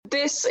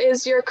This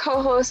is your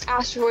co-host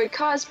Astrovoid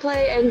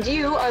Cosplay, and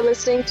you are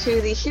listening to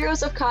the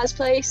Heroes of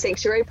Cosplay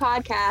Sanctuary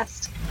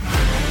podcast.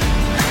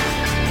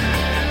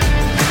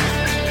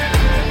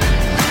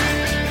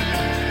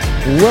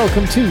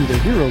 Welcome to the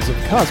Heroes of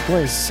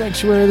Cosplay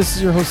Sanctuary. This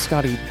is your host,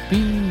 Scotty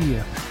B.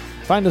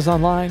 Find us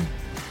online.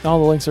 All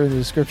the links are in the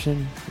description.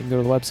 You can go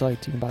to the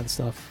website. You can buy the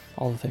stuff,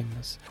 all the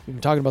things. We've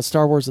been talking about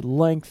Star Wars at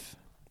length.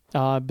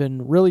 I've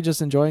been really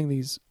just enjoying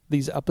these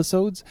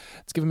episodes.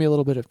 It's given me a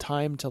little bit of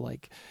time to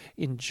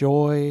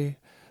enjoy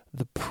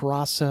the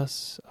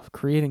process of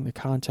creating the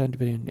content,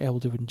 being able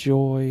to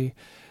enjoy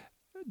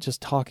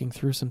just talking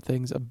through some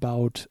things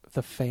about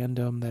the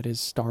fandom that is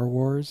Star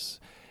Wars.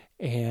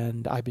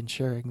 And I've been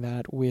sharing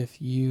that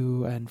with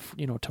you. And,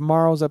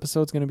 tomorrow's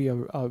episode is going to be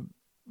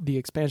the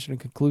expansion and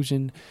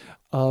conclusion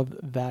of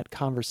that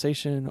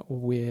conversation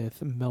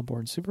with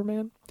Melbourne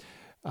Superman.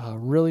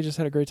 Really just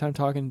had a great time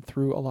talking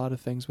through a lot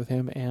of things with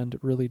him and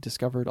really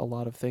discovered a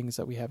lot of things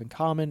that we have in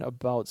common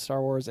about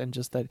Star Wars and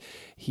just that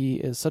he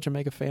is such a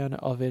mega fan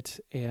of it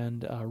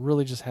and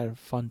really just had a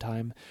fun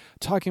time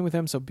talking with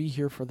him. So be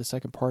here for the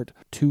second part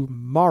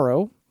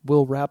tomorrow.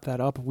 We'll wrap that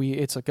up.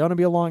 It's going to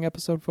be a long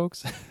episode,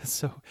 folks,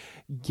 so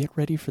get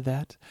ready for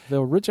that.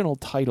 The original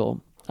title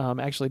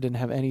actually didn't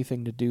have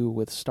anything to do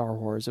with Star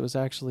Wars. It was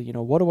actually,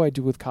 what do I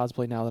do with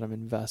cosplay now that I'm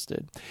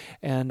invested?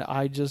 And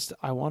I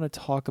want to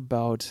talk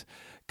about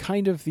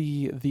kind of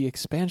the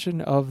expansion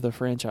of the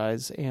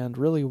franchise and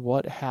really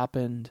what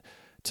happened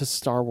to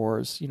Star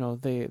Wars.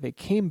 They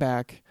came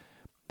back,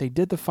 they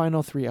did the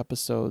final 3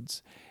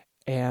 episodes,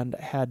 and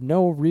had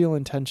no real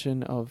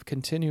intention of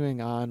continuing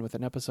on with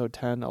an episode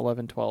 10,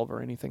 11, 12,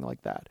 or anything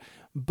like that.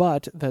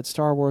 But that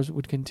Star Wars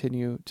would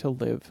continue to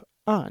live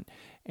on.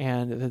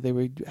 And that they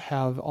would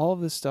have all of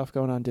this stuff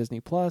going on Disney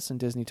Plus, and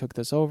Disney took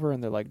this over,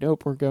 and they're like,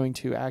 nope, we're going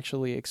to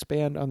actually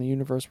expand on the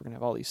universe. We're going to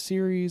have all these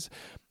series.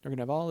 We're going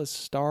to have all this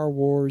Star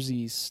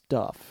Wars-y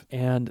stuff.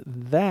 And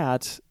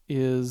that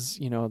is,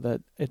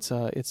 that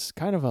it's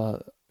kind of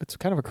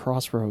a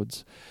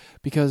crossroads,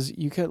 because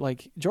you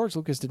could, George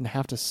Lucas didn't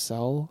have to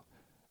sell.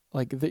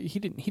 He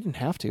didn't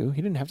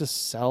have to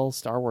sell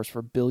Star Wars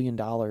for $1 billion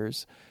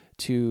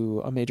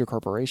to a major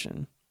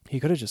corporation. He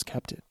could have just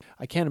kept it.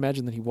 I can't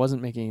imagine that he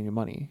wasn't making any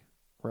money,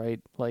 right?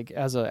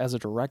 As a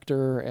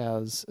director,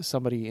 as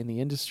somebody in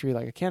the industry,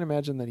 I can't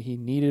imagine that he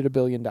needed $1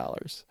 billion,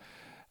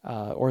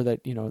 or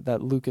that that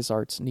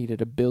LucasArts needed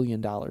 $1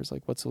 billion.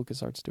 What's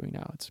LucasArts doing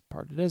now? It's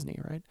part of Disney,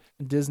 right?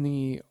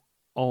 Disney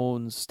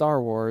owns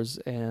Star Wars,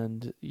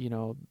 and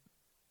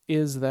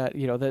is that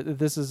that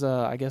this is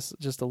I guess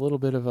just a little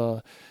bit of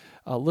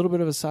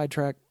a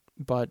sidetrack,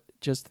 but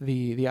just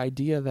the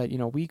idea that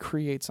we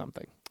create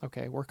something.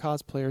 Okay, we're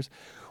cosplayers.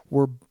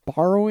 We're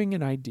borrowing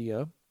an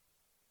idea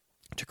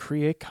to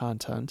create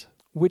content,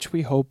 which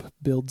we hope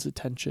builds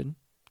attention,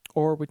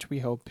 or which we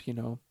hope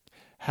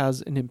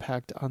has an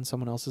impact on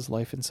someone else's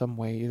life in some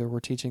way. Either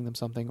we're teaching them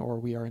something, or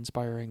we are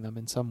inspiring them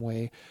in some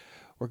way.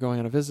 We're going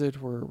on a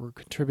visit. We're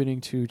contributing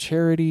to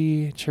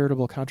charity,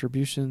 charitable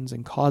contributions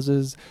and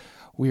causes.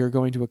 We are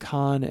going to a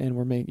con, and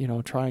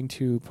we're trying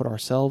to put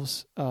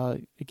ourselves,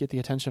 get the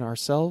attention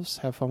ourselves,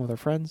 have fun with our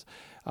friends,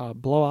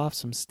 blow off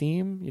some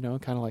steam,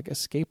 kind of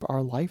escape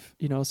our life.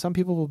 Some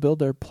people will build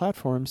their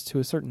platforms to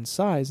a certain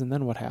size, and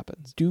then what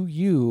happens? Do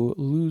you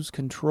lose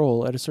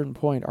control at a certain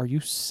point? Are you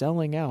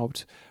selling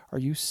out? Are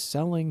you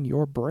selling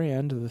your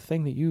brand, the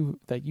thing that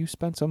you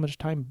spent so much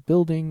time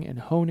building and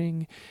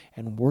honing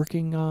and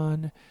working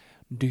on?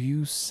 Do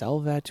you sell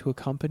that to a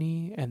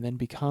company and then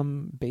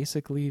become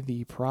basically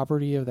the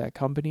property of that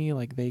company?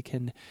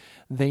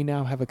 They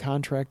now have a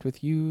contract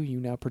with you. You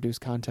now produce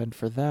content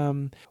for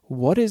them.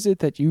 What is it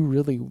that you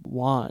really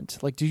want?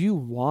 Do you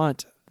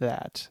want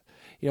that?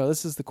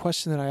 This is the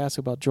question that I ask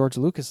about George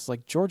Lucas.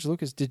 It's George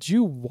Lucas, did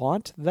you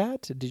want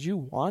that? Did you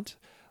want,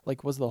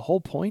 was the whole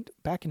point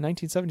back in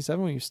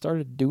 1977 when you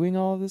started doing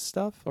all of this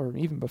stuff, or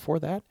even before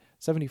that,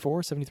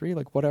 74, 73,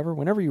 whatever,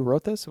 whenever you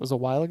wrote this, it was a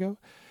while ago.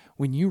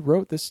 When you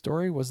wrote this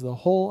story, was the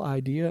whole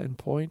idea and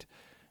point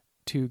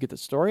to get the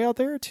story out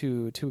there,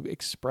 to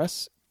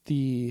express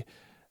the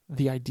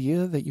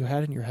idea that you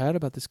had in your head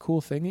about this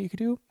cool thing that you could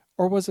do?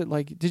 Or was it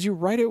did you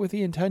write it with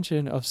the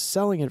intention of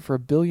selling it for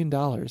 $1 billion?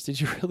 Did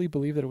you really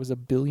believe that it was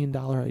 $1 billion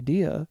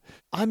idea?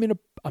 I'm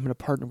gonna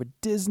partner with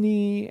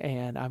Disney,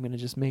 and I'm gonna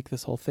just make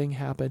this whole thing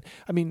happen.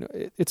 I mean,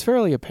 it's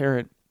fairly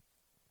apparent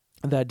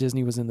that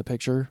Disney was in the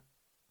picture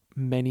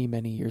many,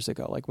 many years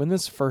ago. When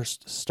this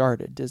first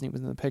started, Disney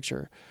was in the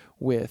picture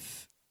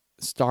with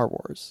Star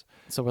Wars.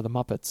 So were the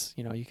Muppets.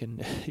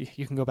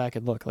 You can go back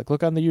and look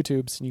on the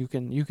YouTubes,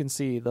 and you can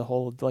see the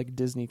whole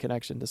Disney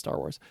connection to Star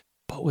Wars.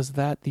 But was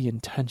that the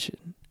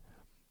intention?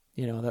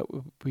 That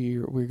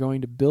we're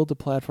going to build a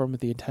platform with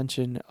the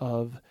intention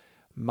of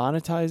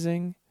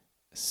monetizing,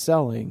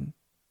 selling,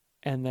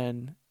 and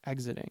then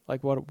exiting.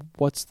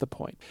 What's the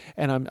point?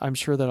 And I'm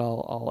sure that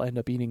I'll end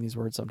up eating these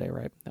words someday,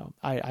 right? No,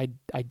 I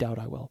doubt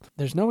I will.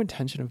 There's no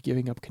intention of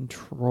giving up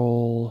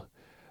control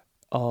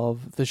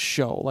of the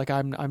show.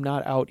 I'm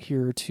not out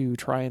here to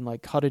try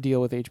and cut a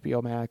deal with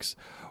HBO Max,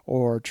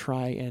 or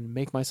try and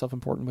make myself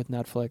important with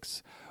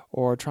Netflix,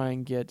 or try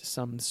and get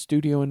some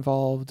studio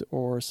involved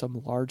or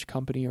some large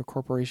company or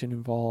corporation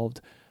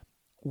involved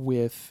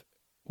with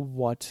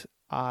what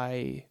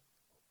I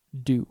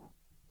do.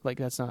 Like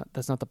that's not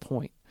the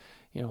point.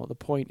 The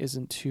point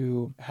isn't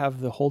to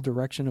have the whole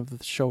direction of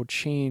the show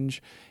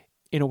change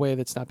in a way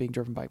that's not being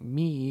driven by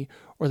me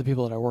or the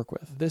people that I work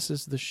with. This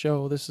is the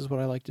show. This is what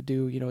I like to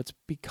do. It's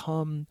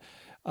become,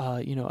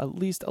 at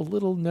least a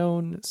little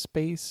known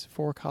space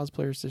for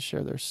cosplayers to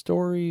share their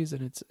stories,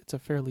 and it's a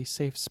fairly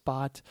safe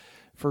spot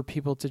for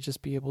people to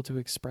just be able to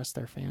express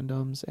their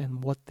fandoms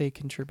and what they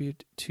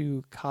contribute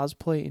to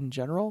cosplay in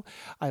general.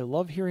 I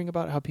love hearing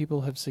about how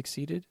people have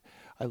succeeded.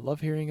 I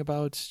love hearing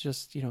about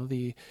just,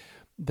 the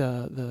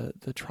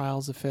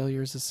trials, the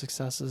failures, the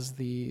successes,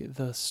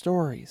 the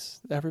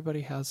stories.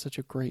 Everybody has such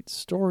a great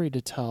story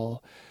to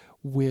tell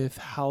with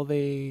how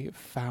they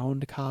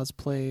found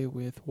cosplay,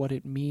 with what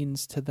it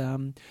means to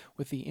them,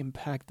 with the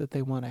impact that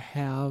they want to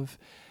have,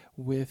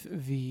 with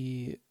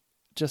the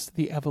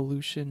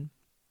evolution,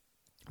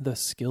 the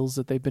skills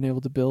that they've been able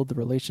to build, the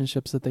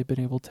relationships that they've been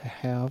able to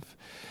have,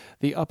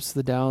 the ups,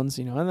 the downs,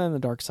 and then the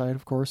dark side,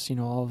 of course,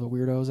 all the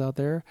weirdos out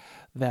there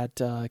that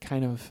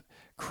kind of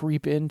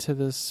creep into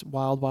this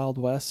wild, wild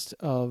west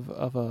of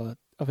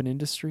an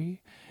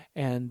industry,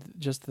 and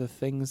just the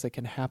things that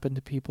can happen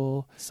to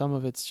people. Some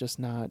of it's just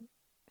not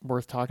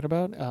worth talking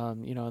about.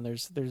 And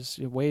there's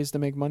ways to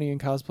make money in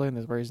cosplay, and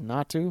there's ways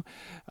not to.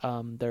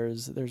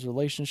 There's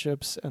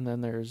relationships, and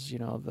then there's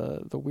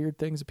the weird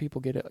things that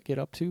people get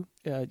up to.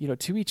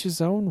 To each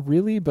his own,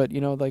 really. But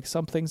like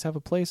some things have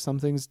a place, some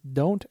things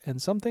don't,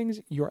 and some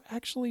things you're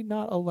actually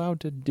not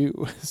allowed to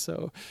do.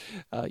 So,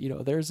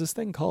 there's this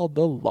thing called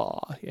the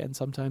law, and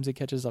sometimes it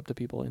catches up to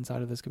people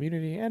inside of this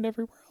community and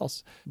everywhere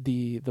else.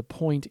 The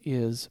point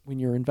is, when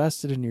you're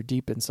invested and you're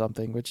deep in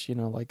something, which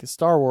like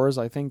Star Wars,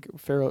 I think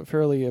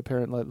fairly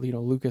apparent,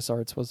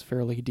 LucasArts was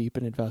fairly deep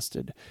and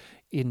invested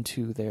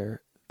into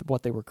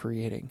what they were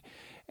creating,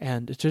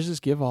 and to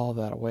just give all of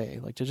that away,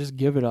 like to just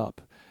give it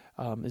up,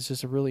 it's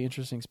just a really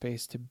interesting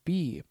space to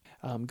be.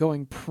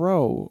 Going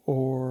pro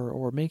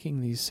or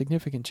making these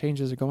significant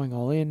changes or going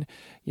all in,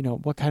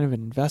 what kind of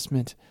an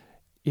investment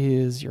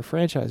is your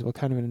franchise? What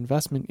kind of an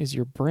investment is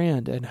your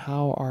brand? And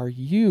how are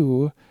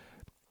you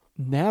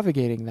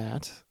navigating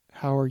that?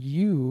 How are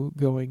you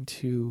going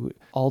to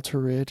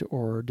alter it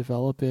or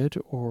develop it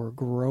or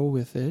grow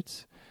with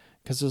it?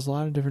 Because there's a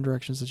lot of different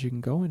directions that you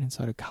can go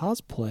inside of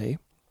cosplay.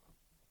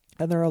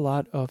 And there are a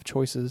lot of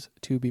choices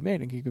to be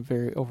made, and it can get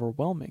very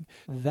overwhelming.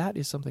 That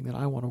is something that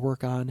I want to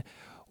work on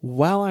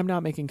while I'm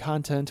not making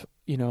content,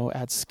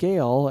 at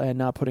scale, and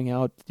not putting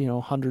out,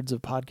 hundreds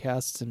of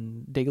podcasts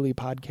and daily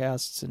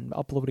podcasts and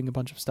uploading a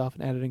bunch of stuff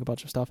and editing a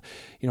bunch of stuff.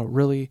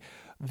 Really,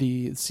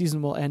 the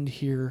season will end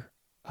here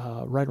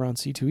right around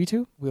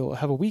C2E2. We'll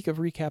have a week of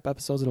recap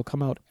episodes. It'll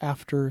come out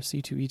after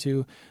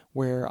C2E2,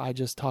 where I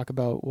just talk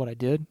about what I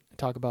did,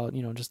 talk about,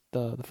 just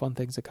the fun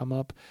things that come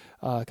up,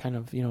 kind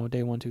of,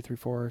 day 1, 2, 3,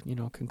 4,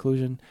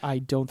 conclusion. I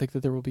don't think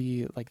that there will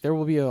be a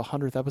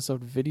 100th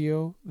episode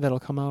video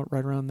that'll come out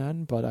right around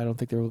then, but I don't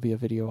think there will be a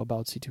video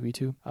about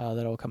C2E2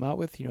 that'll come out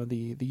with,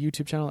 the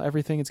YouTube channel,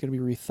 everything. It's going to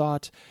be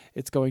rethought.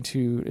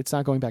 It's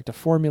not going back to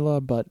formula,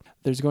 but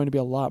there's going to be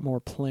a lot more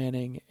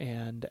planning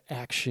and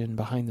action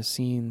behind the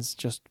scenes,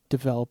 just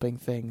developing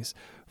things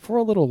for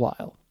a little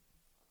while.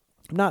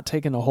 I'm not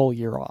taking a whole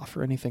year off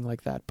or anything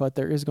like that, but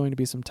there is going to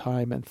be some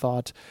time and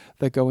thought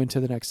that go into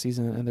the next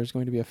season, and there's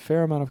going to be a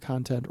fair amount of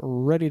content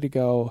ready to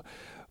go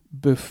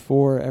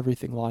before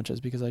everything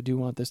launches, because I do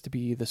want this to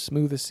be the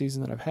smoothest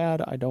season that I've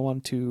had. I don't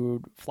want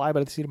to fly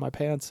by the seat of my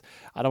pants.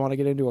 I don't want to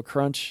get into a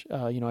crunch.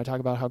 I talk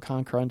about how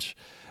Con Crunch,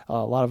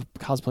 a lot of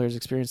cosplayers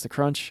experience the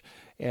crunch,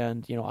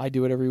 and I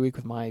do it every week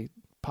with my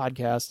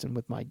podcast and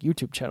with my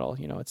YouTube channel.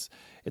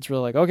 It's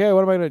really like, okay,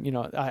 what am I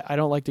gonna, I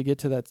don't like to get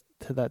to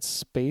that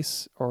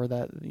space, or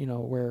that,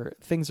 where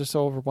things are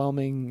so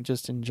overwhelming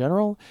just in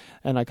general,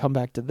 and I come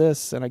back to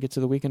this and I get to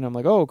the weekend and I'm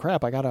like, oh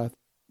crap, I gotta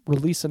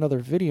release another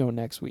video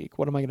next week.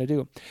 What am I gonna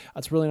do?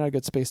 That's really not a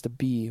good space to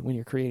be when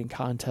you're creating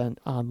content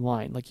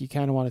online. Like, you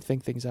kind of want to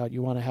think things out.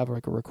 You want to have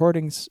like a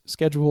recording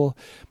schedule.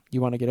 You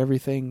want to get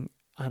everything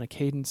on a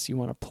cadence. You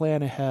want to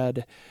plan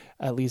ahead.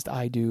 At least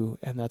I do,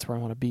 and that's where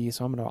I want to be.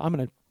 So I'm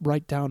gonna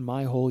write down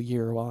my whole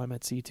year while I'm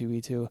at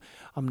C2E2.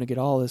 I'm gonna get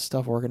all this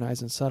stuff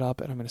organized and set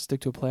up, and I'm gonna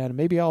stick to a plan.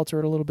 Maybe alter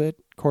it a little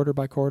bit, quarter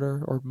by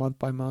quarter or month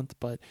by month,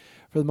 but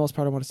for the most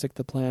part, I want to stick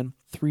to the plan.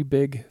 3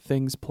 big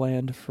things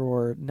planned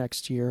for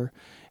next year,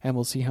 and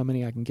we'll see how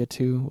many I can get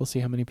to. We'll see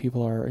how many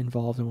people are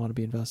involved and want to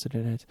be invested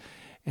in it.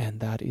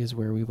 And that is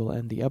where we will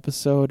end the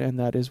episode, and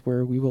that is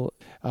where we will,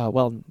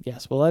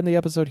 we'll end the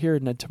episode here,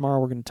 and then tomorrow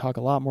we're going to talk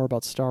a lot more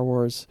about Star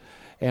Wars,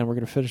 and we're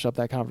going to finish up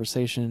that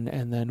conversation,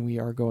 and then we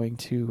are going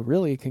to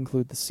really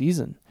conclude the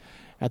season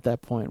at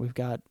that point. We've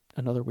got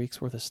another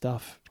week's worth of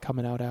stuff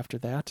coming out after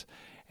that,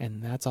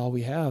 and that's all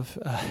we have.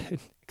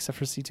 except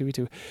for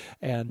C2E2.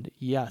 And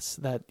yes,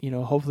 that,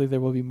 hopefully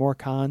there will be more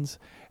cons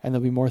and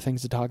there'll be more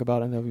things to talk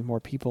about, and there'll be more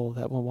people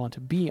that will want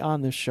to be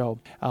on this show,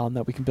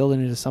 that we can build it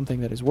into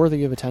something that is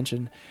worthy of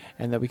attention,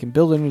 and that we can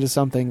build it into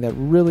something that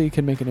really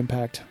can make an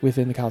impact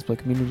within the cosplay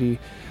community.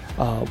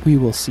 We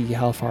will see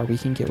how far we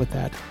can get with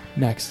that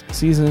next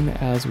season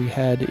as we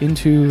head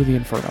into the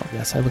Inferno.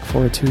 Yes, I look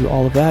forward to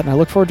all of that, and I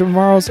look forward to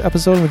tomorrow's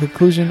episode and the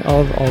conclusion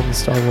of all the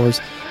Star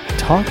Wars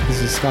talk.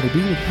 This is Scotty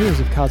B with Heroes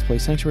of Cosplay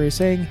Sanctuary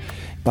saying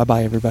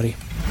bye-bye, everybody.